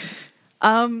 right.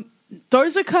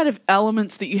 Those are kind of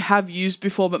elements that you have used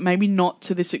before, but maybe not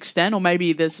to this extent, or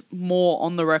maybe there's more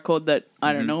on the record that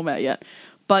I don't know about yet.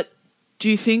 But do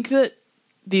you think that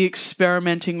the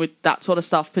experimenting with that sort of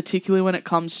stuff, particularly when it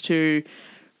comes to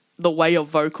the way your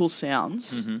vocal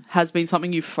sounds, has been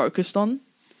something you've focused on?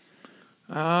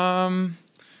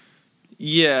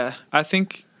 Yeah, I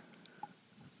think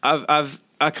I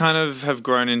kind of have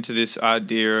grown into this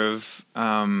idea of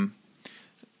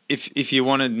if you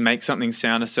want to make something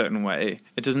sound a certain way,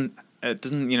 it doesn't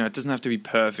have to be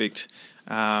perfect.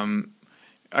 I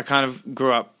kind of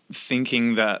grew up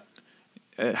thinking that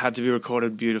it had to be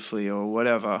recorded beautifully or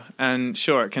whatever. And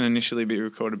sure, it can initially be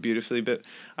recorded beautifully, but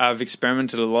I've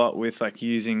experimented a lot with like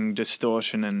using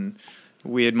distortion and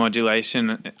weird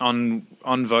modulation on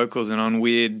vocals and on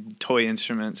weird toy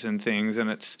instruments and things,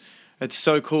 and it's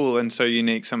so cool and so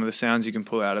unique, some of the sounds you can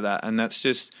pull out of that, and that's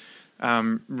just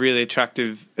really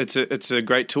attractive. It's a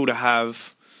great tool to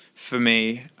have for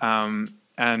me,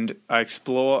 and I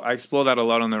explore that a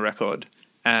lot on the record,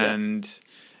 and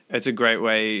it's a great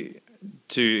way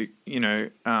to,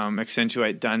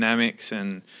 accentuate dynamics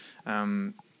and,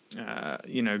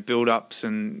 build-ups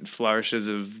and flourishes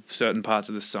of certain parts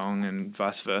of the song and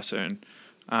vice versa. And,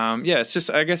 I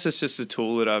guess it's just a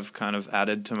tool that I've kind of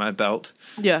added to my belt.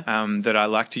 Yeah. That I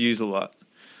like to use a lot.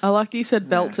 I like that you said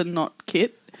belt and not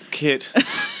kit. Kit.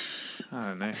 I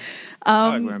don't know. I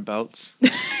like wearing belts.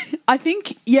 I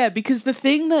think, because the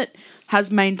thing that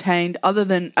has maintained, other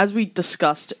than, as we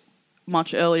discussed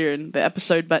much earlier in the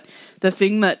episode, but the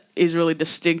thing that is really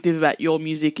distinctive about your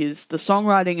music is the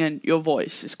songwriting, and your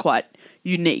voice is quite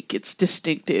unique. It's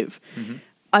distinctive. Mm-hmm.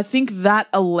 I think that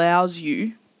allows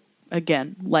you,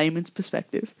 again, layman's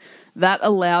perspective, that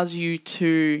allows you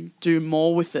to do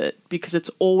more with it because it's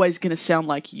always going to sound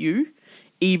like you,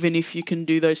 even if you can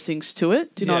do those things to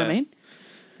it. Do you know what I mean?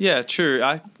 Yeah, true.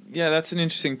 That's an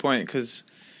interesting point because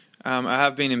I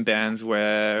have been in bands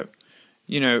where,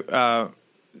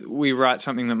 we write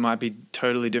something that might be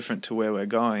totally different to where we're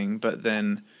going, but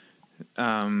then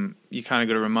you kind of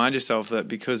got to remind yourself that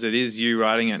because it is you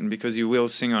writing it and because you will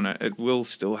sing on it, it will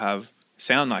still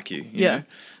sound like you, you know?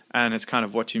 And it's kind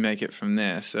of what you make it from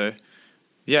there. So,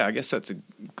 yeah, I guess that's a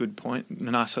good point. A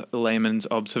nice layman's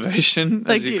observation,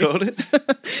 as you called it.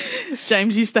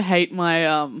 James used to hate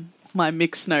my my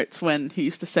mix notes when he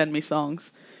used to send me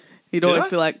songs. He'd always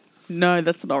be like, no,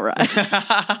 that's not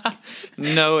right.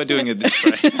 No, we're doing it this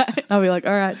way. I'll be like,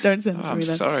 all right, don't send it to me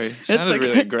then. I'm sorry. It sounded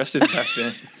really aggressive back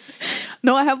then.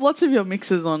 No, I have lots of your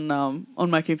mixes on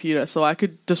my computer, so I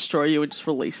could destroy you and just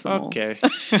release them all. Okay.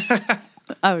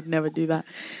 I would never do that.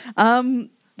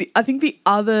 I think the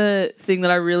other thing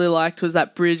that I really liked was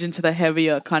that bridge into the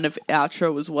heavier kind of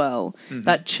outro as well. Mm-hmm.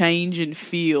 That change in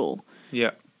feel.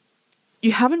 Yeah.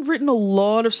 You haven't written a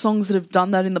lot of songs that have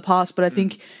done that in the past, but I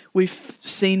think we've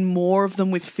seen more of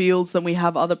them with Fields than we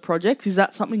have other projects. Is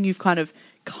that something you've kind of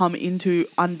come into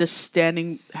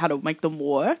understanding how to make them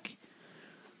work?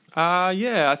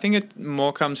 I think it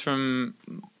more comes from,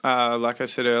 like I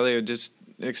said earlier, just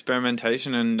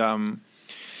experimentation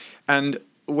and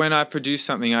when I produce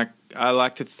something, I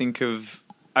like to think of,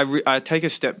 I take a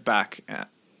step back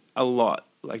a lot,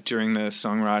 like during the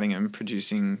songwriting and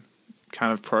producing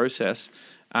kind of process,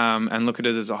 and look at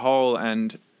it as a whole.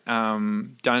 And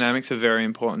dynamics are very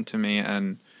important to me.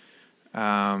 And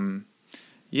I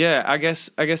guess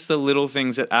the little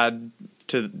things that add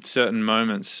to certain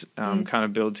moments kind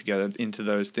of build together into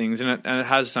those things. And it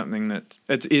has something that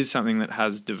it is something that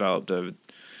has developed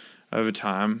over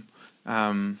time.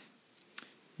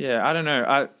 I don't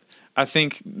know. I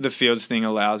think the Fields thing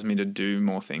allows me to do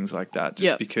more things like that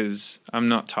just because I'm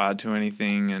not tied to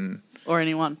anything or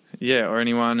anyone. Yeah, or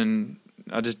anyone, and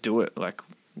I just do it. Like,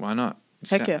 why not?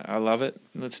 Heck yeah. I love it.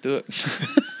 Let's do it.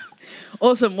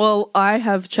 Awesome. Well, I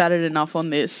have chatted enough on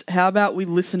this. How about we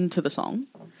listen to the song,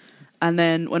 and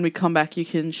then when we come back, you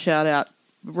can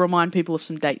remind people of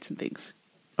some dates and things.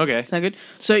 Okay. Sound good?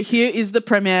 So here is the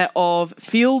premiere of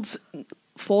Fields'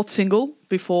 fourth single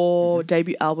before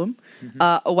debut album,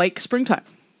 Awake Springtime.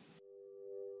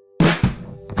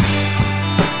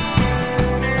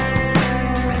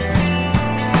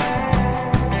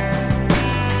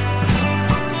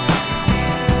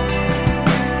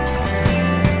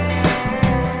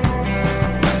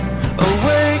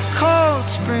 Awake cold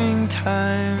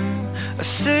springtime, a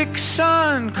sick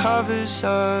sun covers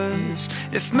us.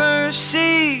 If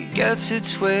mercy gets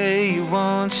its way, you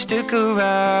won't stick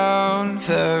around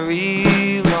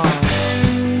very long.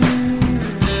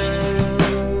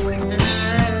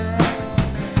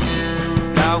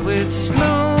 Now it's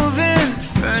moving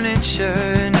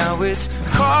furniture, now it's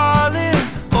calling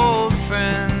old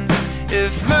friends.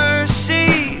 If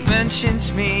mercy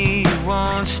mentions me, you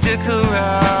won't stick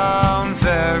around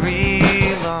very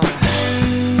long.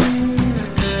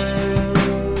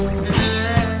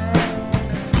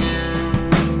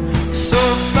 So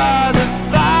far the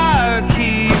fire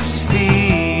keeps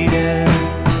feeding,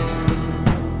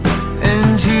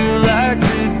 and you like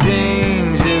the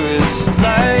dangerous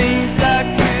light that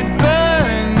could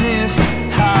burn this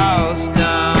house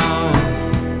down.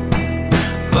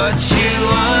 But you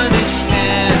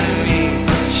understand me,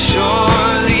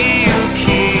 surely you'll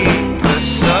keep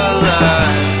us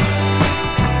alive.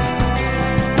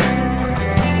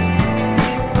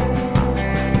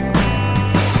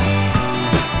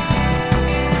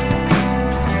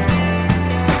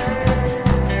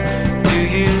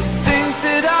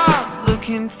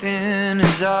 Thin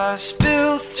as I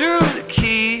spill through the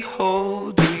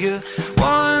keyhole. Do you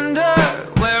wonder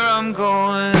where I'm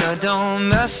going? I don't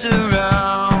mess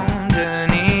around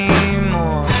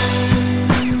anymore.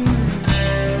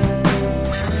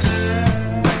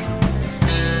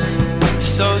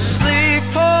 So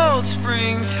sleep on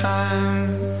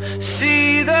springtime.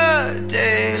 See the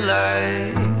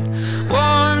daylight,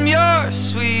 warm your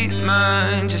sweet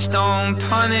mind. Just don't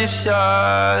punish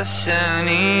us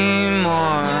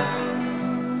anymore.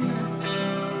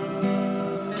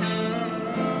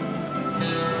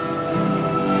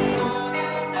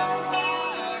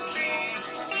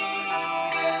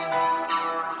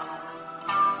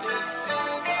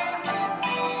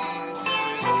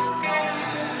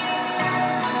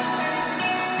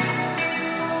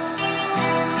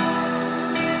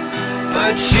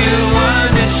 But you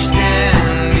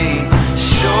understand me,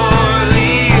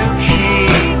 surely you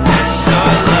keep us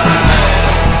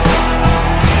alive.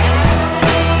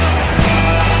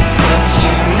 But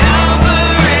you never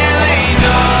really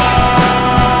know.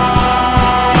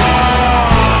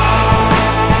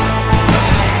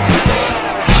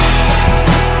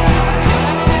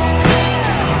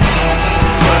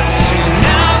 But you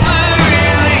never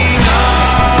really know.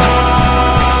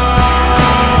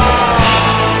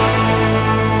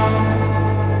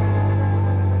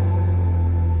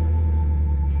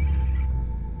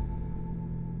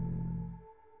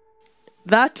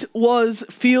 That was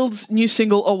Field's new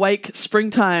single, Awake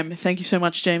Springtime. Thank you so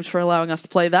much, James, for allowing us to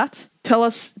play that. Tell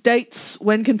us dates,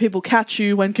 when can people catch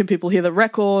you, when can people hear the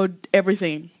record,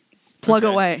 everything. Plug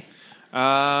away.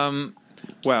 Well,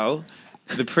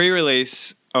 the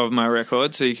pre-release of my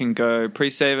record, so you can go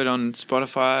pre-save it on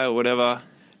Spotify or whatever,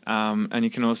 and you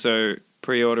can also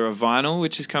pre-order a vinyl,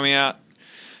 which is coming out,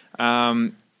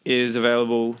 is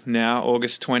available now,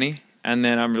 August 20. And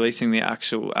then I'm releasing the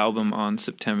actual album on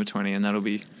September 20, and that'll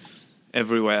be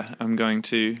everywhere. I'm going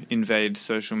to invade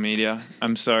social media.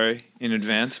 I'm sorry in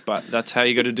advance, but that's how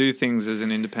you got to do things as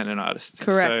an independent artist.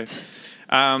 Correct. So,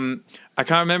 I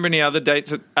can't remember any other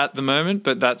dates at the moment,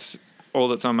 but that's all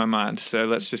that's on my mind. So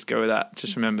let's just go with that.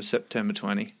 Just remember September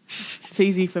 20. It's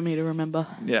easy for me to remember.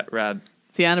 Yeah, rad.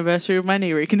 It's the anniversary of my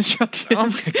knee reconstruction. Oh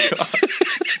my God.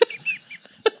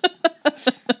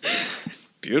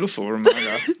 Beautiful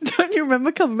reminder. Don't you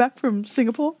remember coming back from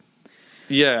Singapore?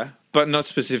 Yeah, but not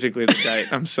specifically the date.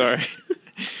 I'm sorry.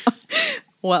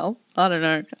 Well, I don't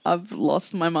know. I've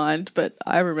lost my mind, but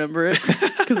I remember it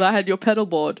because I had your pedal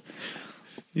board.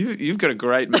 You've got a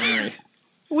great memory.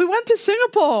 We went to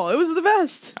Singapore. It was the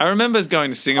best. I remember us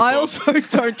going to Singapore. I also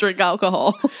don't drink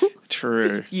alcohol.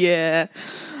 True. Yeah.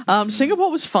 Singapore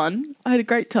was fun. I had a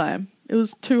great time. It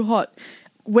was too hot.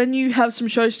 When you have some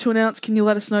shows to announce, can you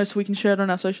let us know so we can share it on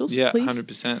our socials, Yeah, please?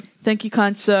 100%. Thank you,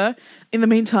 kind sir. In the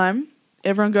meantime,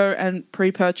 everyone go and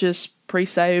pre-purchase,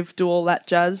 pre-save, do all that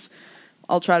jazz.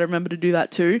 I'll try to remember to do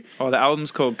that too. Oh, the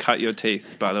album's called Cut Your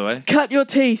Teeth, by the way. Cut your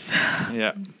teeth.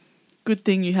 Yeah. Good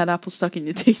thing you had apples stuck in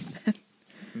your teeth then.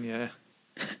 Yeah.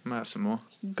 Might have some more.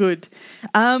 Good.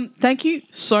 Thank you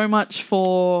so much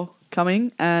for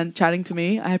coming and chatting to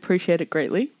me. I appreciate it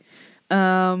greatly.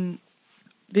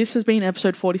 This has been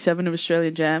episode 47 of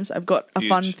Australian Jams. I've got a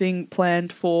fun thing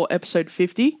planned for episode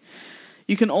 50.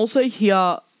 You can also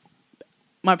hear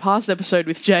my past episode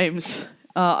with James.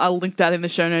 I'll link that in the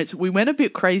show notes. We went a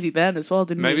bit crazy then as well,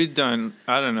 didn't Maybe we? don't,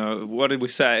 I don't know. What did we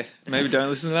say? Maybe don't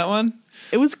listen to that one?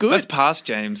 It was good. That's past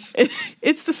James.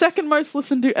 It's the second most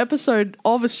listened to episode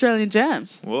of Australian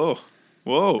Jams. Whoa.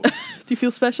 Whoa. Do you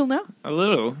feel special now? A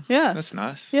little. Yeah. That's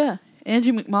nice. Yeah.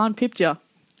 Angie McMahon pipped you.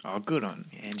 Oh, good on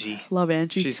Angie. Love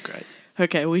Angie. She's great.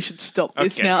 Okay, we should stop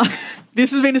this Okay. now.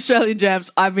 This has been Australian Jams.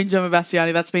 I've been Gemma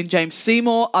Bastiani. That's been James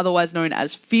Seymour, otherwise known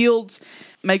as Fields.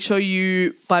 Make sure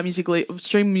you buy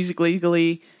stream music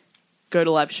legally, go to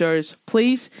live shows,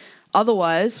 please.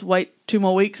 Otherwise, wait 2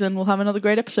 more weeks and we'll have another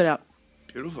great episode out.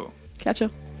 Beautiful. Catch ya.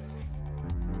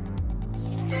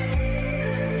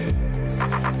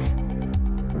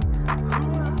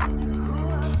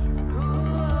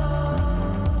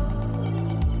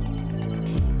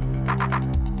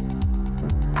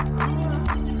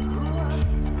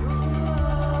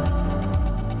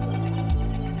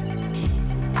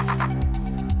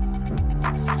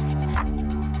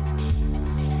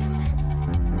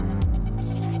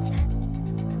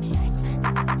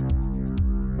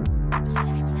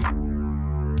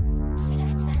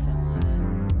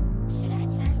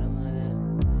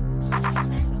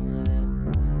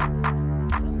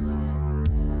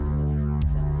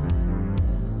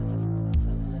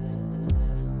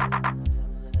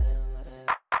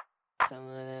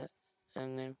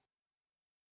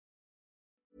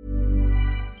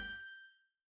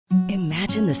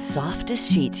 Imagine the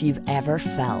softest sheets you've ever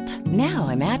felt. Now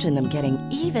imagine them getting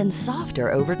even softer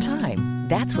over time.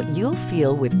 That's what you'll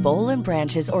feel with Boll &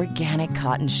 Branch's organic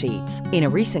cotton sheets. In a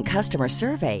recent customer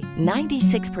survey,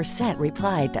 96%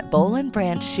 replied that Boll &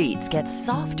 Branch sheets get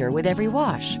softer with every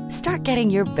wash. Start getting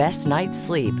your best night's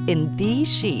sleep in these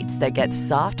sheets that get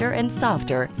softer and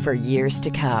softer for years to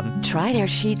come. Try their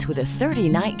sheets with a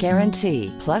 30-night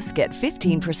guarantee. Plus, get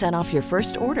 15% off your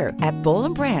first order at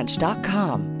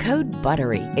bollandbranch.com. Code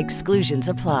BUTTERY. Exclusions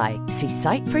apply. See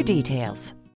site for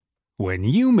details. When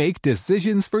you make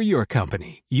decisions for your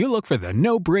company, you look for the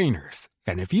no-brainers.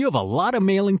 And if you have a lot of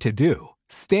mailing to do,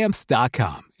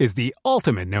 Stamps.com is the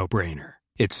ultimate no-brainer.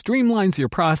 It streamlines your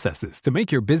processes to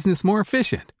make your business more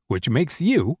efficient, which makes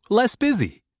you less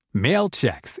busy. Mail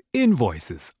checks,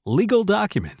 invoices, legal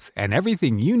documents, and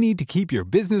everything you need to keep your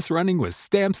business running with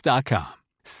Stamps.com.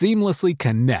 Seamlessly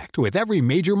connect with every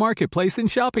major marketplace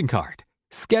and shopping cart.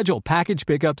 Schedule package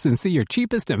pickups and see your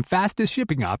cheapest and fastest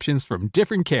shipping options from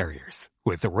different carriers,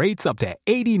 with rates up to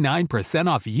 89%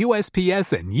 off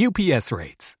USPS and UPS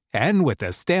rates. And with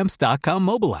the Stamps.com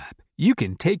mobile app, you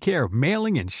can take care of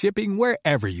mailing and shipping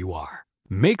wherever you are.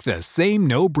 Make the same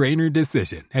no-brainer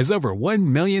decision as over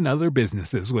 1 million other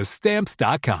businesses with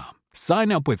Stamps.com.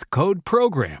 Sign up with code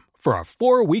PROGRAM for a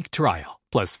 4-week trial,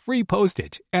 plus free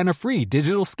postage and a free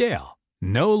digital scale.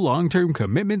 No long-term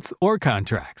commitments or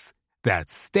contracts.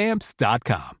 That's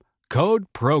Stamps.com. Code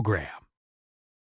PROGRAM.